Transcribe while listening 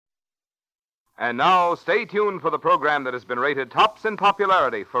And now, stay tuned for the program that has been rated tops in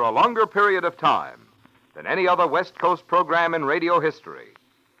popularity for a longer period of time than any other West Coast program in radio history.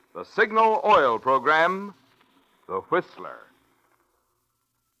 The Signal Oil program, The Whistler.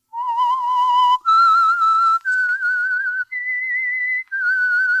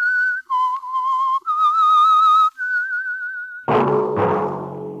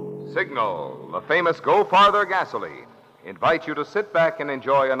 Signal, the famous Go Farther gasoline, invite you to sit back and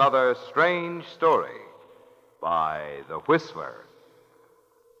enjoy another strange story by The Whistler.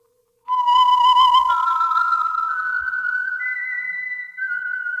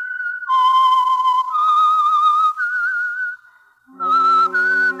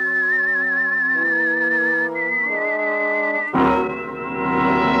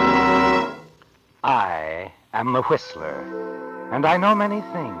 I am the Whistler, and I know many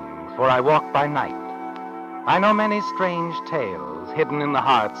things, for I walk by night. I know many strange tales hidden in the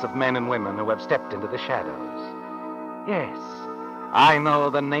hearts of men and women who have stepped into the shadows. Yes, I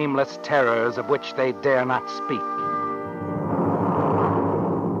know the nameless terrors of which they dare not speak.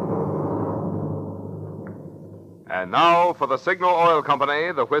 And now for the Signal Oil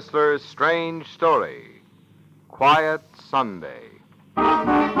Company, The Whistler's strange story, Quiet Sunday.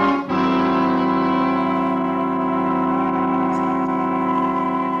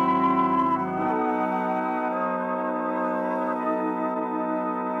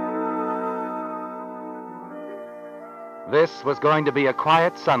 This was going to be a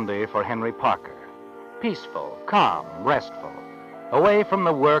quiet Sunday for Henry Parker. Peaceful, calm, restful, away from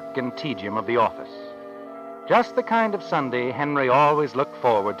the work and tedium of the office. Just the kind of Sunday Henry always looked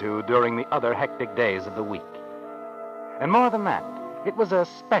forward to during the other hectic days of the week. And more than that, it was a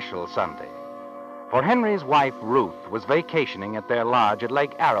special Sunday. For Henry's wife, Ruth, was vacationing at their lodge at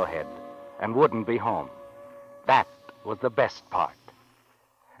Lake Arrowhead and wouldn't be home. That was the best part.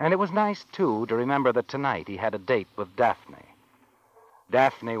 And it was nice, too, to remember that tonight he had a date with Daphne.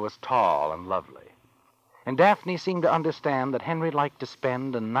 Daphne was tall and lovely. And Daphne seemed to understand that Henry liked to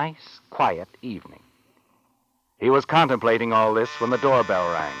spend a nice, quiet evening. He was contemplating all this when the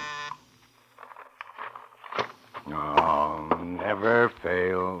doorbell rang. Oh, never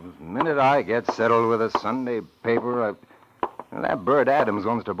fails. The minute I get settled with a Sunday paper, that Bird Adams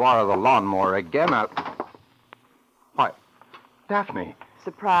wants to borrow the lawnmower again. Why, Daphne.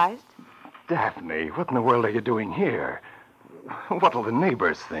 Surprised? Daphne, what in the world are you doing here? What'll the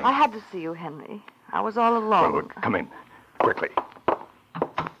neighbors think? I had to see you, Henry. I was all alone. Well, come in, quickly.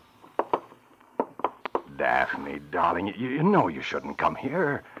 Daphne, darling, you know you shouldn't come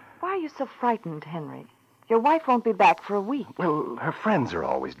here. Why are you so frightened, Henry? Your wife won't be back for a week. Well, her friends are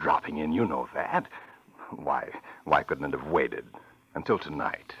always dropping in, you know that. Why couldn't it have waited until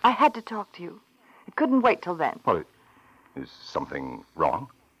tonight? I had to talk to you. It couldn't wait till then. Well, is something wrong?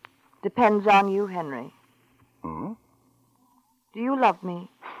 Depends on you, Henry. Hmm? Do you love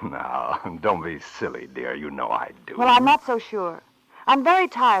me? No, don't be silly, dear. You know I do. Well, I'm not so sure. I'm very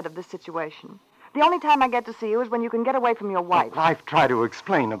tired of this situation. The only time I get to see you is when you can get away from your wife. Well, I've tried to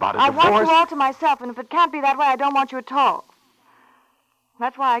explain about a I divorce. want you all to myself, and if it can't be that way, I don't want you at all.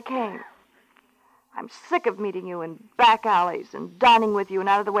 That's why I came. I'm sick of meeting you in back alleys and dining with you in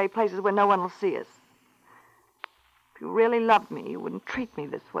out-of-the-way places where no one will see us. If you really loved me, you wouldn't treat me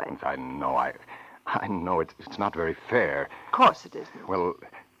this way. I know. I know it's not very fair. Of course it isn't. Well,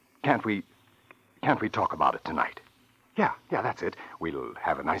 can't we talk about it tonight? Yeah, that's it. We'll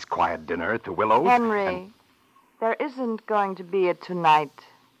have a nice quiet dinner at the Willows. Henry, there isn't going to be a tonight.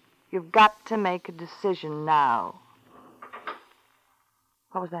 You've got to make a decision now.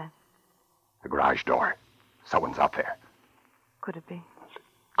 What was that? The garage door. Someone's out there. Could it be?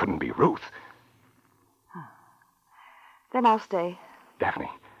 Couldn't be Ruth. Then I'll stay. Daphne,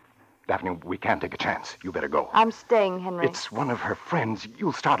 we can't take a chance. You better go. I'm staying, Henry. It's one of her friends.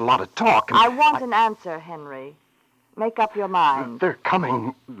 You'll start a lot of talk. And I want an answer, Henry. Make up your mind. They're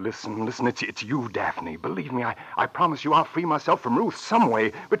coming. Listen, it's you, Daphne. Believe me, I promise you I'll free myself from Ruth some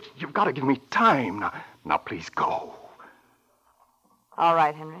way, but you've got to give me time. Now, please go. All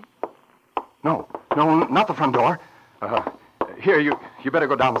right, Henry. No, not the front door. Here, you better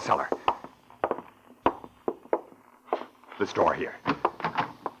go down the cellar. This door here.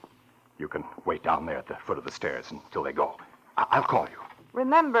 You can wait down there at the foot of the stairs until they go. I'll call you.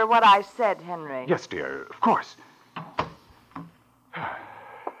 Remember what I said, Henry. Yes, dear, of course. Henry?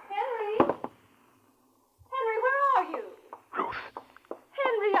 Henry, where are you? Ruth.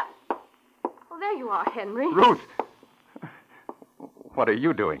 Henry, Oh, there you are, Henry. Ruth! What are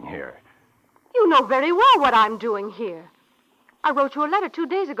you doing here? You know very well what I'm doing here. I wrote you a letter 2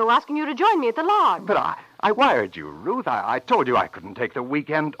 days ago asking you to join me at the lodge. But I wired you, Ruth. I told you I couldn't take the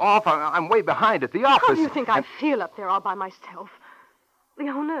weekend off. I'm way behind at the office. How do you think I feel up there all by myself?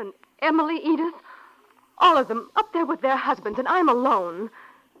 Leona and Emily, Edith, all of them up there with their husbands, and I'm alone.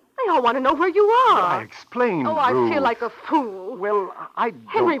 They all want to know where you are. I explained, Oh, I Ruth. feel like a fool. Well, I don't...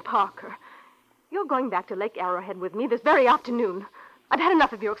 Henry Parker, you're going back to Lake Arrowhead with me this very afternoon. I've had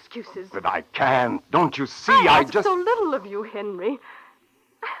enough of your excuses. But I can't. Don't you see? I ask so little of you, Henry.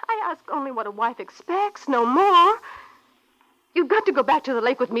 I ask only what a wife expects, no more. You've got to go back to the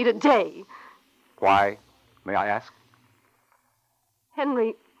lake with me today. Why, may I ask?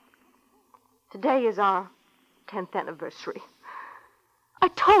 Henry, today is our 10th anniversary. I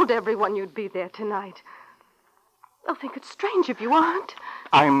told everyone you'd be there tonight. They'll think it's strange if you aren't.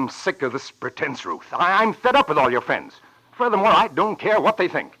 I'm sick of this pretense, Ruth. I'm fed up with all your friends. Furthermore, I don't care what they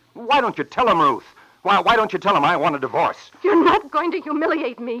think. Why don't you tell them, Ruth? Why don't you tell them I want a divorce? You're not going to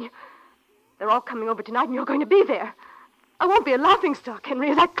humiliate me. They're all coming over tonight, and you're going to be there. I won't be a laughingstock, Henry.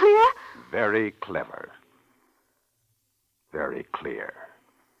 Is that clear? Very clever. Very clear.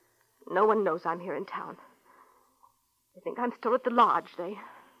 No one knows I'm here in town. They think I'm still at the lodge. They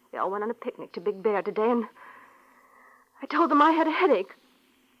all went on a picnic to Big Bear today, and I told them I had a headache.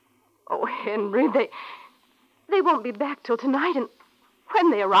 Oh, Henry, they won't be back till tonight, and when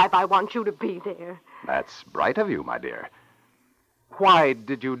they arrive, I want you to be there. That's bright of you, my dear. Why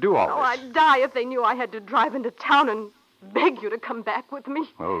did you do all this? Oh, I'd die if they knew I had to drive into town and beg you to come back with me.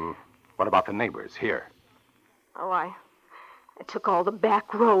 Well, what about the neighbors here? Oh, I took all the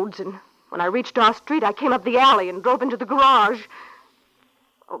back roads, and when I reached our street, I came up the alley and drove into the garage.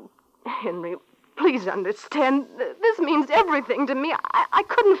 Oh, Henry, please understand. This means everything to me. I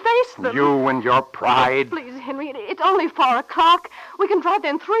couldn't face them. You and your pride. Oh, please, Henry, it's only 4 o'clock. We can drive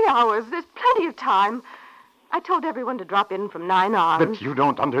there in 3 hours. There's plenty of time. I told everyone to drop in from 9 on. But you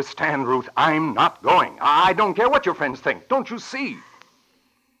don't understand, Ruth. I'm not going. I don't care what your friends think. Don't you see?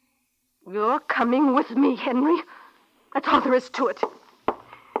 You're coming with me, Henry. That's all there is to it.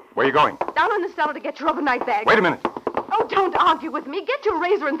 Where are you going? Down in the cellar to get your overnight bag. Wait a minute. Oh, don't argue with me. Get your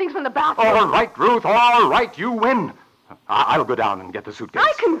razor and things from the bathroom. All right, Ruth. All right. You win. I'll go down and get the suitcase.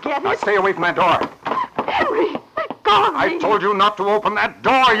 I can get Now, it. stay away from that door. Henry, let go of me. I told you not to open that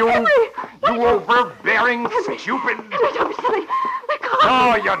door, you... Henry, You overbearing, stupid... Henry, don't be silly. Let go of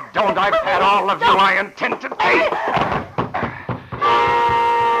No, me. you don't. I've had all of you I intend to take.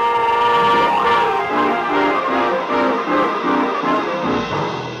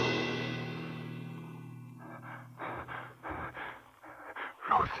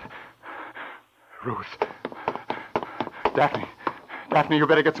 Ruth. Daphne, you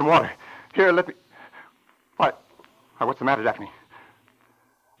better get some water. Here, let me... What? What's the matter, Daphne?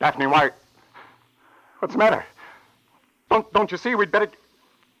 Daphne, why... What's the matter? Don't you see we'd better...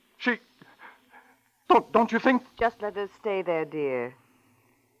 Don't you think... Just let her stay there, dear.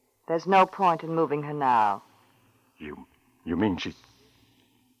 There's no point in moving her now. You mean she's...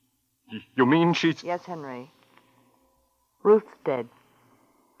 You mean she's... Yes, Henry. Ruth's dead.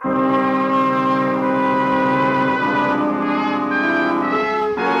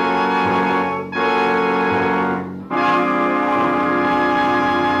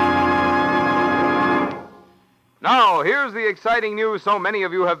 Now, here's the exciting news so many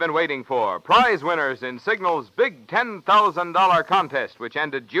of you have been waiting for. Prize winners in Signal's big $10,000 contest, which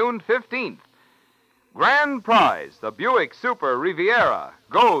ended June 15th. Grand prize, the Buick Super Riviera,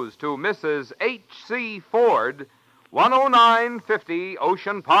 goes to Mrs. H.C. Ford, 10950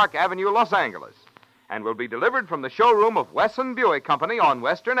 Ocean Park Avenue, Los Angeles, and will be delivered from the showroom of Wesson Buick Company on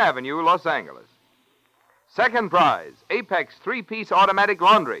Western Avenue, Los Angeles. Second prize, Apex 3-piece automatic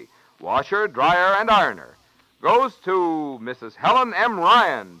laundry, washer, dryer, and ironer, goes to Mrs. Helen M.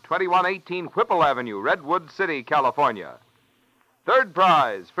 Ryan, 2118 Whipple Avenue, Redwood City, California. Third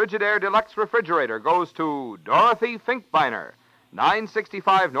prize, Frigidaire Deluxe Refrigerator, goes to Dorothy Finkbeiner,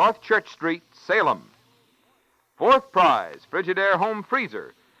 965 North Church Street, Salem. Fourth prize, Frigidaire Home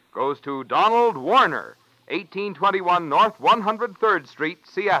Freezer, goes to Donald Warner, 1821 North 103rd Street,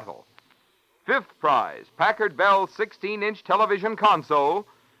 Seattle. Fifth prize, Packard Bell 16-inch television console,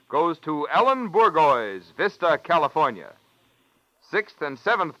 goes to Ellen Burgoyes, Vista, California. Sixth and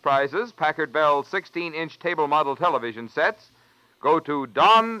seventh prizes, Packard Bell 16-inch table model television sets, go to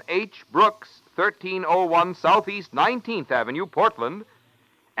Don H. Brooks, 1301 Southeast 19th Avenue, Portland,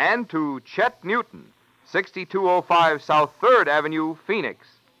 and to Chet Newton, 6205 South 3rd Avenue, Phoenix.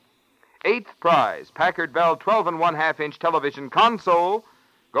 Eighth prize, Packard Bell 12 1/2-inch television console,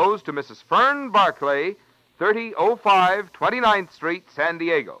 goes to Mrs. Fern Barclay, 3005 29th Street, San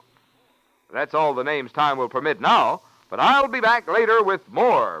Diego. That's all the names time will permit now, but I'll be back later with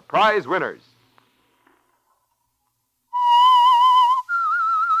more prize winners.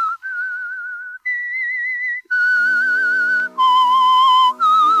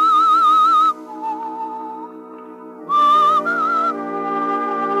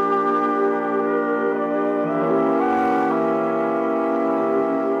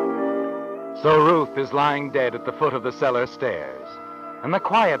 So Ruth is lying dead at the foot of the cellar stairs. And the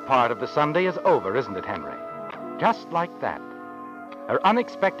quiet part of the Sunday is over, isn't it, Henry? Just like that. Her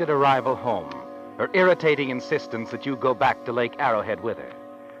unexpected arrival home, her irritating insistence that you go back to Lake Arrowhead with her,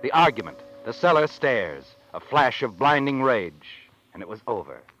 the argument, the cellar stairs, a flash of blinding rage, and it was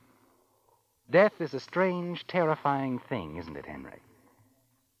over. Death is a strange, terrifying thing, isn't it, Henry?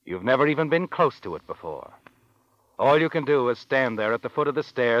 You've never even been close to it before. All you can do is stand there at the foot of the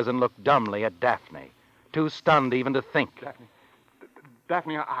stairs and look dumbly at Daphne, too stunned even to think.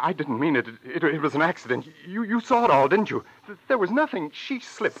 Daphne, I didn't mean it. It was an accident. You saw it all, didn't you? There was nothing. She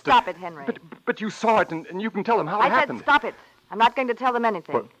slipped. Stop it, Henry. But you saw it, and you can tell them how it happened. I said stop it. I'm not going to tell them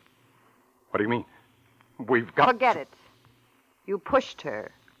anything. What do you mean? We've got... Forget it. You pushed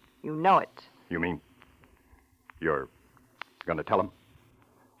her. You know it. You mean you're going to tell them?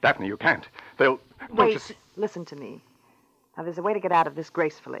 Daphne, you can't. They'll... Wait. Listen to me. Now, there's a way to get out of this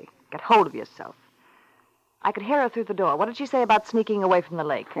gracefully. Get hold of yourself. I could hear her through the door. What did she say about sneaking away from the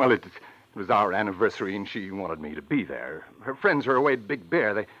lake? Well, it was our anniversary, and she wanted me to be there. Her friends are away at Big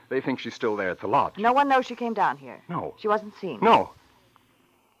Bear. They think she's still there at the lodge. No one knows she came down here. No. She wasn't seen. No.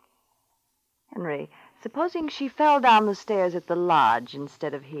 Henry, supposing she fell down the stairs at the lodge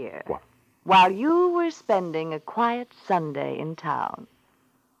instead of here. What? While you were spending a quiet Sunday in town.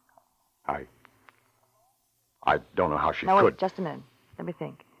 I don't know how she could. could. Wait, just a minute. Let me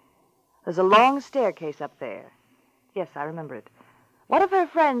think. There's a long staircase up there. Yes, I remember it. What if her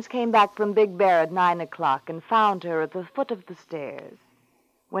friends came back from Big Bear at 9 o'clock and found her at the foot of the stairs,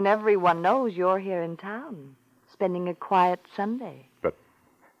 when everyone knows you're here in town, spending a quiet Sunday? But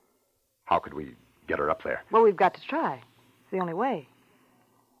how could we get her up there? Well, we've got to try. It's the only way.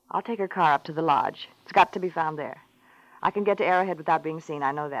 I'll take her car up to the lodge. It's got to be found there. I can get to Arrowhead without being seen.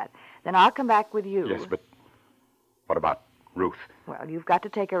 I know that. Then I'll come back with you. Yes, but what about Ruth? Well, you've got to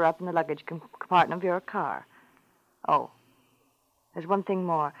take her up in the luggage compartment of your car. Oh, there's one thing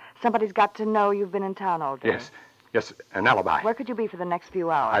more. Somebody's got to know you've been in town all day. Yes, an alibi. Where could you be for the next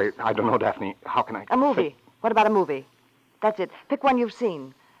few hours? I don't know, Daphne. How can I... A movie. What about a movie? That's it. Pick one you've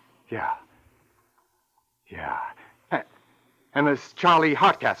seen. Yeah. And there's Charlie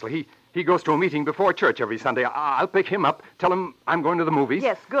Hartcastle. He goes to a meeting before church every Sunday. I'll pick him up, tell him I'm going to the movies.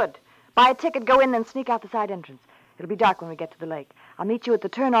 Yes, good. Buy a ticket, go in, then sneak out the side entrance. It'll be dark when we get to the lake. I'll meet you at the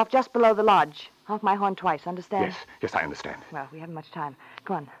turnoff just below the lodge. Honk my horn twice, understand? Yes, I understand. Well, we haven't much time.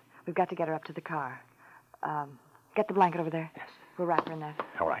 Come on. We've got to get her up to the car. Get the blanket over there. Yes. We'll wrap her in that.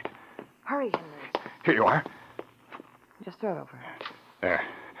 All right. Hurry, Henry. Here you are. Just throw it over. There.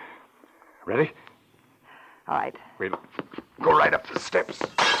 Ready? All right. We'll go right up the steps.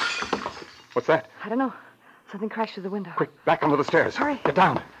 What's that? I don't know. Something crashed through the window. Quick, back onto the stairs. Hurry. Get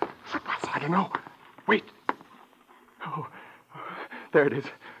down. What was it? I don't know. Wait. Oh, there it is.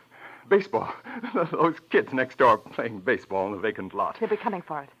 Baseball. Those kids next door playing baseball in the vacant lot. They'll be coming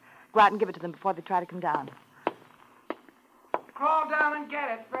for it. Go out and give it to them before they try to come down. Crawl down and get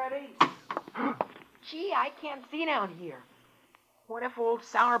it, Freddie. Gee, I can't see down here. What if old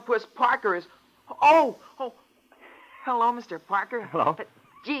Sourpuss Parker is... Oh! Hello, Mr. Parker. Hello.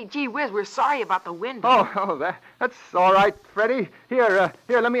 Gee whiz, we're sorry about the window. That's all right, Freddie. Here,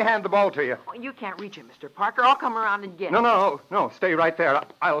 let me hand the ball to you. Oh, you can't reach it, Mr. Parker. I'll come around and get it. No. Stay right there.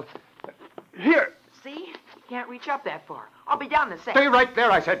 I'll... Here. See? You can't reach up that far. I'll be down in a second. Stay right there,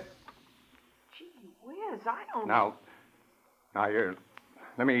 I said. Gee whiz, I don't... Now, here.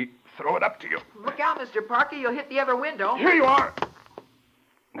 Let me throw it up to you. Look out, Mr. Parker. You'll hit the other window. Here you are.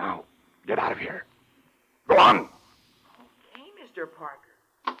 Now, get out of here. Go on. Okay, Mr. Parker.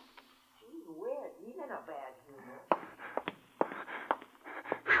 Gee whiz, he's in a bad humor.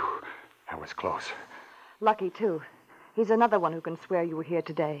 Whew, that was close. Lucky, too. He's another one who can swear you were here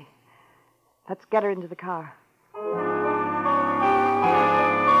today. Let's get her into the car.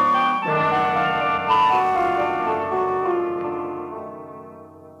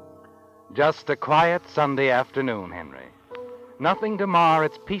 Just a quiet Sunday afternoon, Henry. Nothing to mar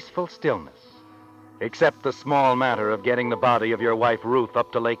its peaceful stillness, except the small matter of getting the body of your wife Ruth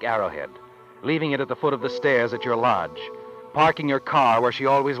up to Lake Arrowhead, leaving it at the foot of the stairs at your lodge, parking your car where she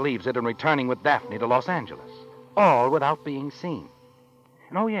always leaves it, and returning with Daphne to Los Angeles, all without being seen.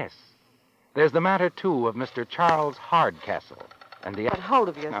 And oh, yes, there's the matter, too, of Mr. Charles Hardcastle and the... Get hold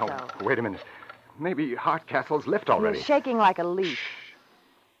of yourself. Now, wait a minute. Maybe Hartcastle's left already. He's shaking like a leaf.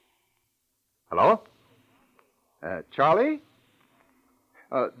 Hello? Charlie?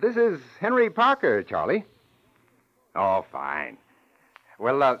 This is Henry Parker, Charlie. Oh, fine.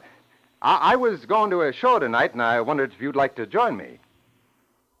 Well, I was going to a show tonight, and I wondered if you'd like to join me.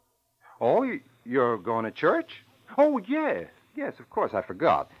 Oh, you're going to church? Oh, yes. Yes, of course, I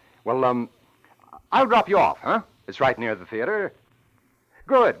forgot. Well, I'll drop you off, huh? It's right near the theater.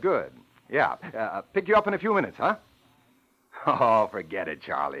 Good. Yeah, pick you up in a few minutes, huh? Oh, forget it,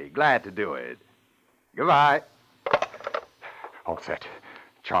 Charlie. Glad to do it. Goodbye. All set.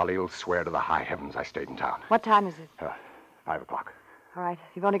 Charlie will swear to the high heavens I stayed in town. What time is it? 5 o'clock. All right.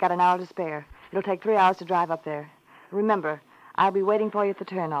 You've only got an hour to spare. It'll take 3 hours to drive up there. Remember, I'll be waiting for you at the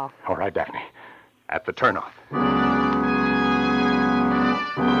turnoff. All right, Daphne. At the turnoff.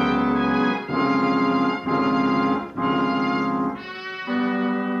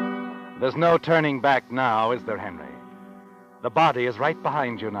 There's no turning back now, is there, Henry? The body is right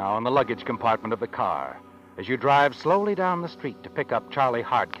behind you now in the luggage compartment of the car as you drive slowly down the street to pick up Charlie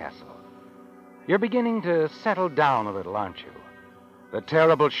Hardcastle. You're beginning to settle down a little, aren't you? The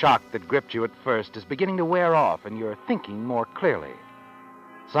terrible shock that gripped you at first is beginning to wear off, and you're thinking more clearly.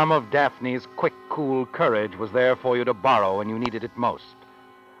 Some of Daphne's quick, cool courage was there for you to borrow when you needed it most.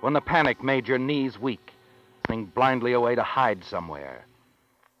 When the panic made your knees weak, running blindly away to hide somewhere.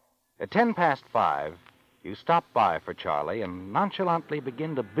 At 5:10, you stop by for Charlie and nonchalantly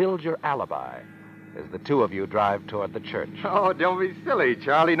begin to build your alibi as the two of you drive toward the church. Oh, don't be silly,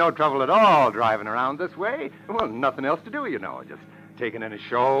 Charlie. No trouble at all driving around this way. Well, nothing else to do, you know. Just taking in a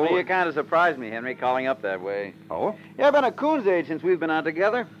show. Well, you kind of surprised me, Henry, calling up that way. Oh? Yeah, I've been at Coon's age since we've been out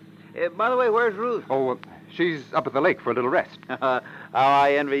together. By the way, where's Ruth? Oh, she's up at the lake for a little rest. How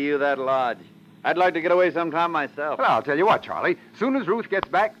I envy you that lodge. I'd like to get away sometime myself. Well, I'll tell you what, Charlie. Soon as Ruth gets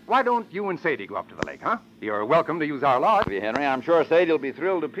back, why don't you and Sadie go up to the lake, huh? You're welcome to use our lodge. Henry, I'm sure Sadie'll be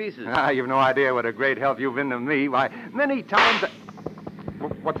thrilled to pieces. You've no idea what a great help you've been to me. Why, many times...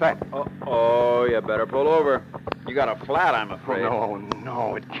 What's that? Oh, you better pull over. You got a flat, I'm afraid. Oh,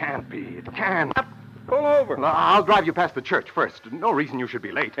 no, it can't be. It can't. Pull over. Well, I'll drive you past the church first. No reason you should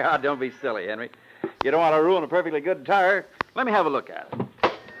be late. Ah, don't be silly, Henry. You don't want to ruin a perfectly good tire. Let me have a look at it.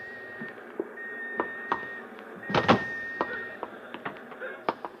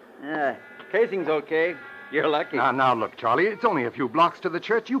 Yeah, casing's okay. You're lucky. Now, look, Charlie, it's only a few blocks to the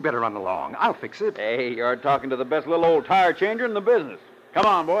church. You better run along. I'll fix it. Hey, you're talking to the best little old tire changer in the business. Come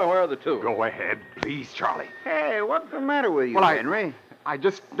on, boy, where are the two? Go ahead, please, Charlie. Hey, what's the matter with you, Well, Henry? I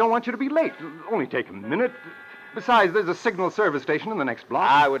just don't want you to be late. It'll only take a minute. Besides, there's a signal service station in the next block.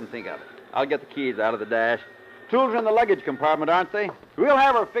 I wouldn't think of it. I'll get the keys out of the dash. Tools are in the luggage compartment, aren't they? We'll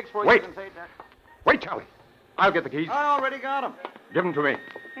have her fixed for you. Wait. You can say that. Wait, Charlie. I'll get the keys. I already got them. Give them to me.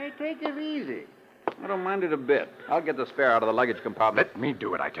 Hey, take it easy. I don't mind it a bit. I'll get the spare out of the luggage compartment. Let me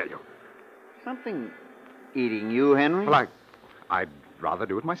do it, I tell you. Something eating you, Henry? Well, I'd rather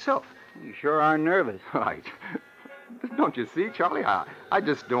do it myself. You sure are nervous. Right. Don't you see, Charlie? I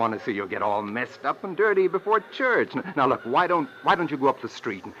just don't want to see you get all messed up and dirty before church. Now, look, why don't you go up the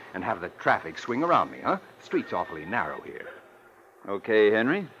street and have the traffic swing around me, huh? The street's awfully narrow here. Okay,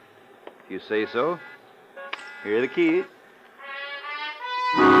 Henry. If you say so. Here are the keys.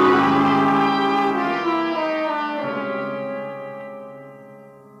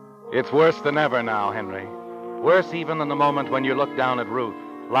 It's worse than ever now, Henry. Worse even than the moment when you looked down at Ruth,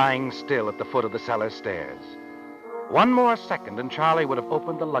 lying still at the foot of the cellar stairs. One more second and Charlie would have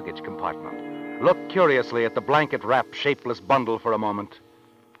opened the luggage compartment, looked curiously at the blanket-wrapped, shapeless bundle for a moment.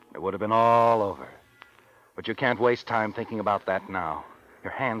 It would have been all over. But you can't waste time thinking about that now.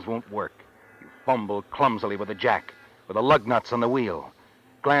 Your hands won't work. You fumble clumsily with the jack, with the lug nuts on the wheel.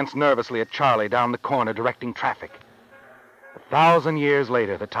 Glance nervously at Charlie down the corner directing traffic. 1,000 years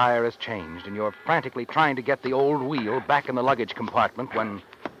later, the tire has changed, and you're frantically trying to get the old wheel back in the luggage compartment when...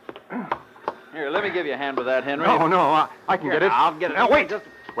 Here, let me give you a hand with that, Henry. No, I can get it. I'll get it. Now, wait.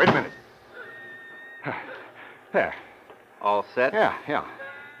 Wait a minute. There. All set? Yeah.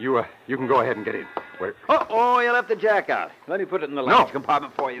 You can go ahead and get in. Wait. Oh, you left the jack out. Let me put it in the luggage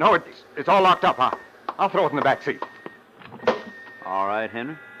compartment for you. No, it's all locked up, huh? I'll throw it in the back seat. All right,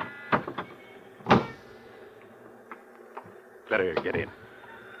 Henry. Better get in.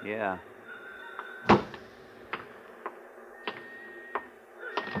 Yeah.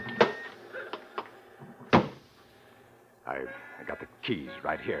 I got the keys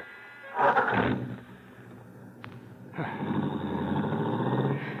right here.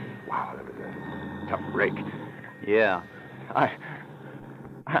 Wow, that was a tough break. Yeah.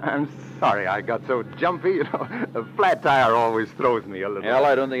 I'm sorry I got so jumpy. You know, a flat tire always throws me a little. Well,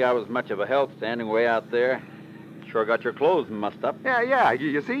 I don't think I was much of a help standing way out there. Sure got your clothes mussed up. Yeah.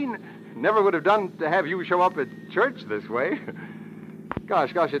 You see, never would have done to have you show up at church this way.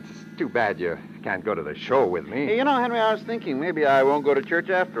 Gosh, it's too bad you can't go to the show with me. Hey, you know, Henry, I was thinking maybe I won't go to church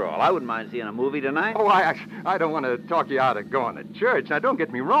after all. I wouldn't mind seeing a movie tonight. Oh, I don't want to talk you out of going to church. Now, don't get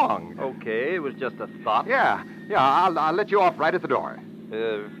me wrong. Okay, it was just a thought. Yeah, I'll let you off right at the door.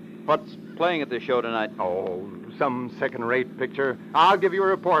 What's playing at this show tonight? Oh, some second-rate picture. I'll give you a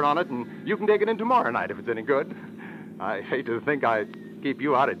report on it, and you can take it in tomorrow night if it's any good. I hate to think I keep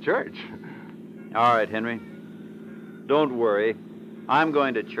you out of church. All right, Henry. Don't worry. I'm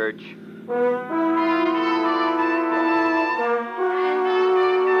going to church.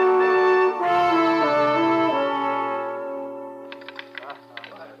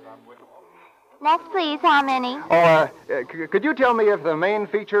 Next, please. How many? Could you tell me if the main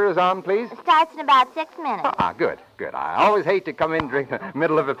feature is on, please? It starts in about 6 minutes. Good. I always hate to come in during the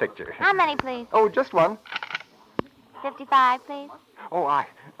middle of a picture. How many, please? Oh, just one. 55, please. Oh,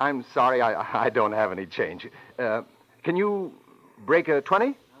 I'm sorry. I don't have any change. Can you break a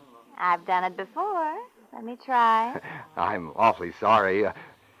 20? I've done it before. Let me try. I'm awfully sorry.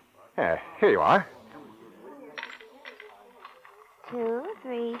 Here you are. 2,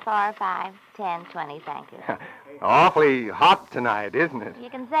 3, 4, 5, 10, 20. Thank you. Awfully hot tonight, isn't it? You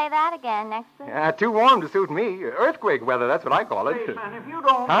can say that again. Next, please. Too warm to suit me. Earthquake weather, that's what I call it. Hey, man, if you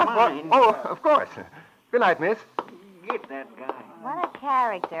don't Huh? mind. Oh, of course. Good night, miss. Get that guy. What a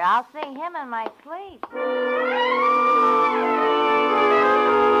character. I'll sing him in my sleep.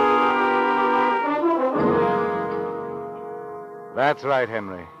 That's right,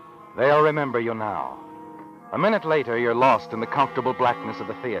 Henry. They'll remember you now. A minute later, you're lost in the comfortable blackness of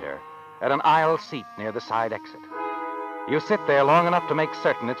the theater at an aisle seat near the side exit. You sit there long enough to make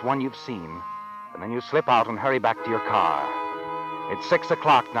certain it's one you've seen, and then you slip out and hurry back to your car. It's 6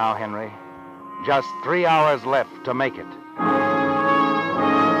 o'clock now, Henry. Just 3 hours left to make it.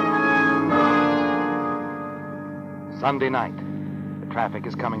 Sunday night. The traffic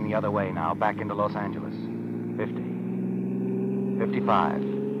is coming the other way now, back into Los Angeles. 50.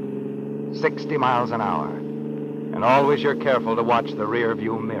 55. 60 miles an hour. And always you're careful to watch the rear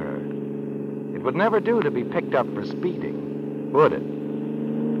view mirror. It would never do to be picked up for speeding, would it?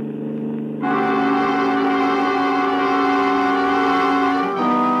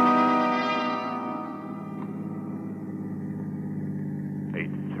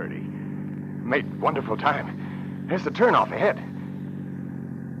 Made wonderful time. There's the turnoff ahead.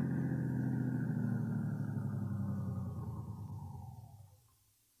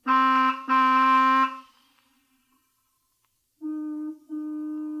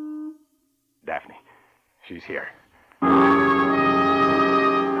 Daphne. She's here.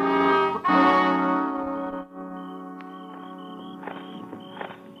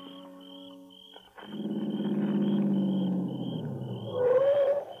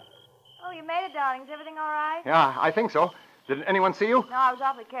 Darling, is everything all right? Yeah, I think so. Did anyone see you? No, I was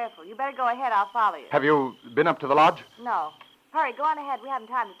awfully careful. You better go ahead. I'll follow you. Have you been up to the lodge? No. Hurry, go on ahead. We haven't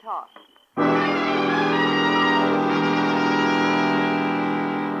time to talk.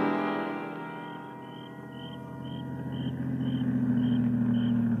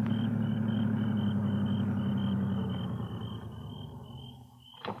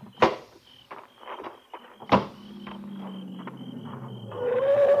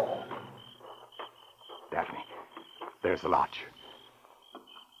 There's the lodge.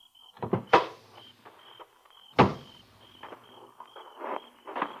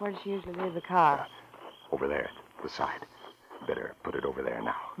 Where does she usually leave the car? Over there, the side. Better put it over there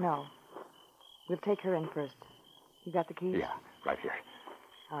now. No. We'll take her in first. You got the keys? Yeah, right here.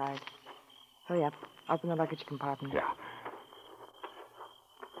 All right. Hurry up. Open the luggage compartment. Yeah.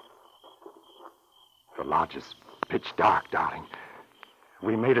 The lodge is pitch dark, darling.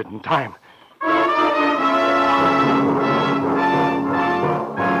 We made it in time.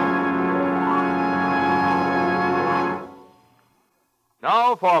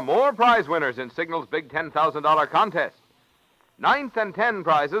 Now for more prize winners in Signal's big $10,000 contest. 9th and 10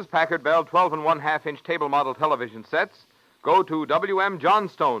 prizes, Packard Bell 12 and 1/2-inch table model television sets, go to W.M.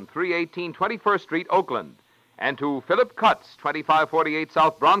 Johnstone, 318 21st Street, Oakland, and to Philip Cutts, 2548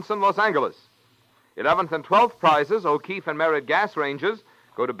 South Bronson, Los Angeles. 11th and 12th prizes, O'Keefe and Merritt gas ranges,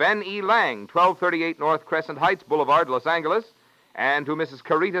 go to Ben E. Lang, 1238 North Crescent Heights Boulevard, Los Angeles, and to Mrs.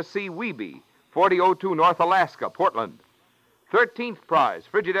 Carita C. Wiebe, 4002 North Alaska, Portland. 13th prize,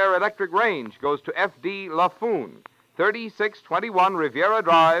 Frigidaire Electric Range, goes to F.D. LaFoon, 3621 Riviera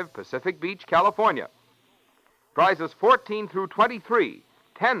Drive, Pacific Beach, California. Prizes 14 through 23,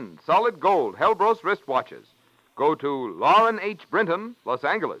 10 solid gold Helbros wristwatches, go to Lauren H. Brinton, Los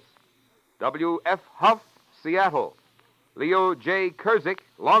Angeles. W.F. Huff, Seattle. Leo J. Kurzik,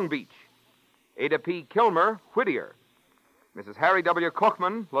 Long Beach. Ada P. Kilmer, Whittier. Mrs. Harry W.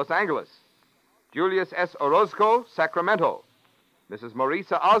 Kochman, Los Angeles. Julius S. Orozco, Sacramento. Mrs.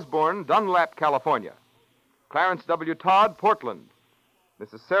 Marisa Osborne, Dunlap, California. Clarence W. Todd, Portland.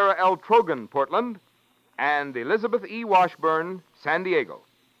 Mrs. Sarah L. Trogan, Portland. And Elizabeth E. Washburn, San Diego.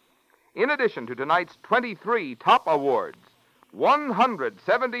 In addition to tonight's 23 top awards,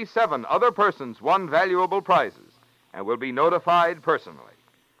 177 other persons won valuable prizes and will be notified personally.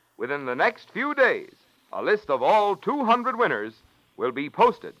 Within the next few days, a list of all 200 winners will be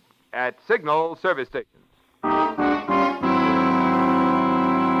posted at Signal service stations.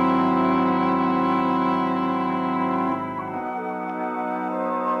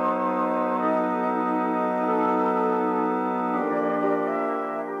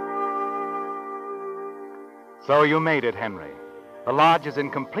 So you made it, Henry. The lodge is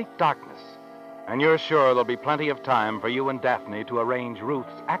in complete darkness, and you're sure there'll be plenty of time for you and Daphne to arrange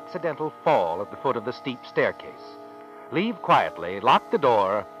Ruth's accidental fall at the foot of the steep staircase. Leave quietly, lock the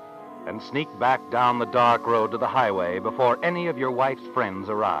door, and sneak back down the dark road to the highway before any of your wife's friends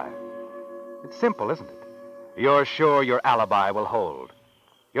arrive. It's simple, isn't it? You're sure your alibi will hold.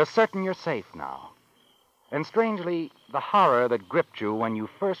 You're certain you're safe now. And strangely, the horror that gripped you when you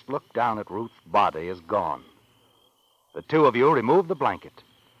first looked down at Ruth's body is gone. The two of you remove the blanket.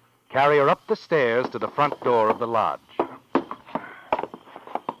 Carry her up the stairs to the front door of the lodge.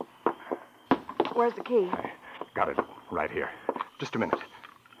 Where's the key? I got it right here. Just a minute.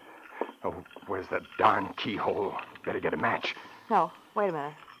 Oh, where's that darn keyhole? Better get a match. No, wait a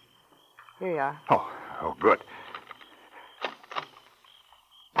minute. Here you are. Oh, good.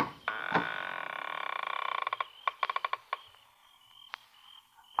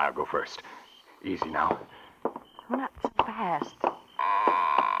 I'll go first. Easy now. We're not so fast.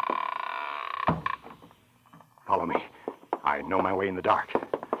 Follow me. I know my way in the dark.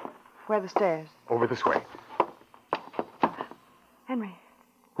 Where are the stairs? Over this way. Henry.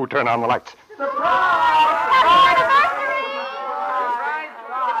 Who turned on the lights? Surprise,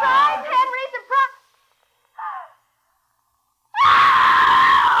 Henry! Surprise!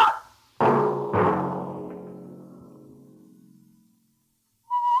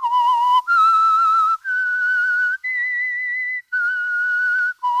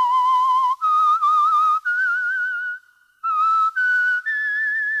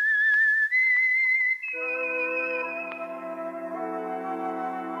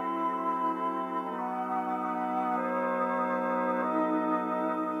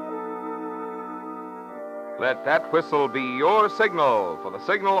 Let that whistle be your signal for the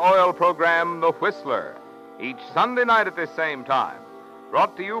Signal Oil program, The Whistler, each Sunday night at this same time.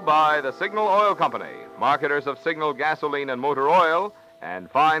 Brought to you by the Signal Oil Company, marketers of Signal gasoline and motor oil and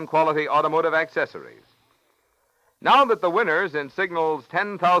fine quality automotive accessories. Now that the winners in Signal's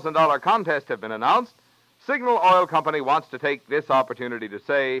 $10,000 contest have been announced, Signal Oil Company wants to take this opportunity to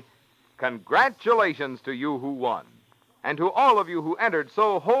say, congratulations to you who won, and to all of you who entered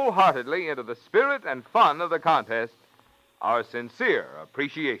so wholeheartedly into the spirit and fun of the contest, our sincere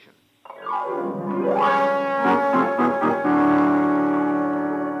appreciation.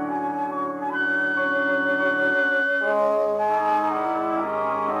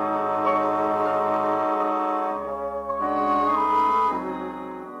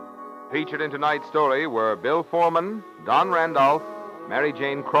 Featured in tonight's story were Bill Foreman, Don Randolph, Mary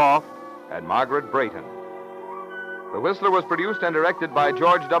Jane Croft, and Margaret Brayton. The Whistler was produced and directed by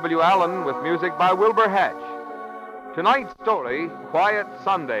George W. Allen with music by Wilbur Hatch. Tonight's story, Quiet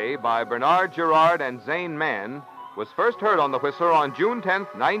Sunday by Bernard Gerard and Zane Mann, was first heard on The Whistler on June 10,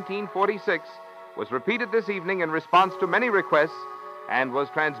 1946, was repeated this evening in response to many requests, and was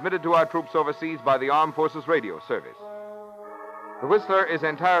transmitted to our troops overseas by the Armed Forces Radio Service. The Whistler is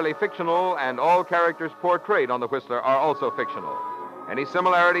entirely fictional, and all characters portrayed on The Whistler are also fictional. Any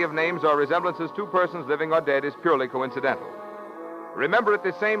similarity of names or resemblances to persons living or dead is purely coincidental. Remember at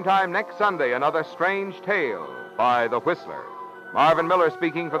the same time next Sunday another strange tale by The Whistler. Marvin Miller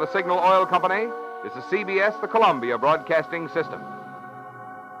speaking for the Signal Oil Company. This is CBS, the Columbia Broadcasting System.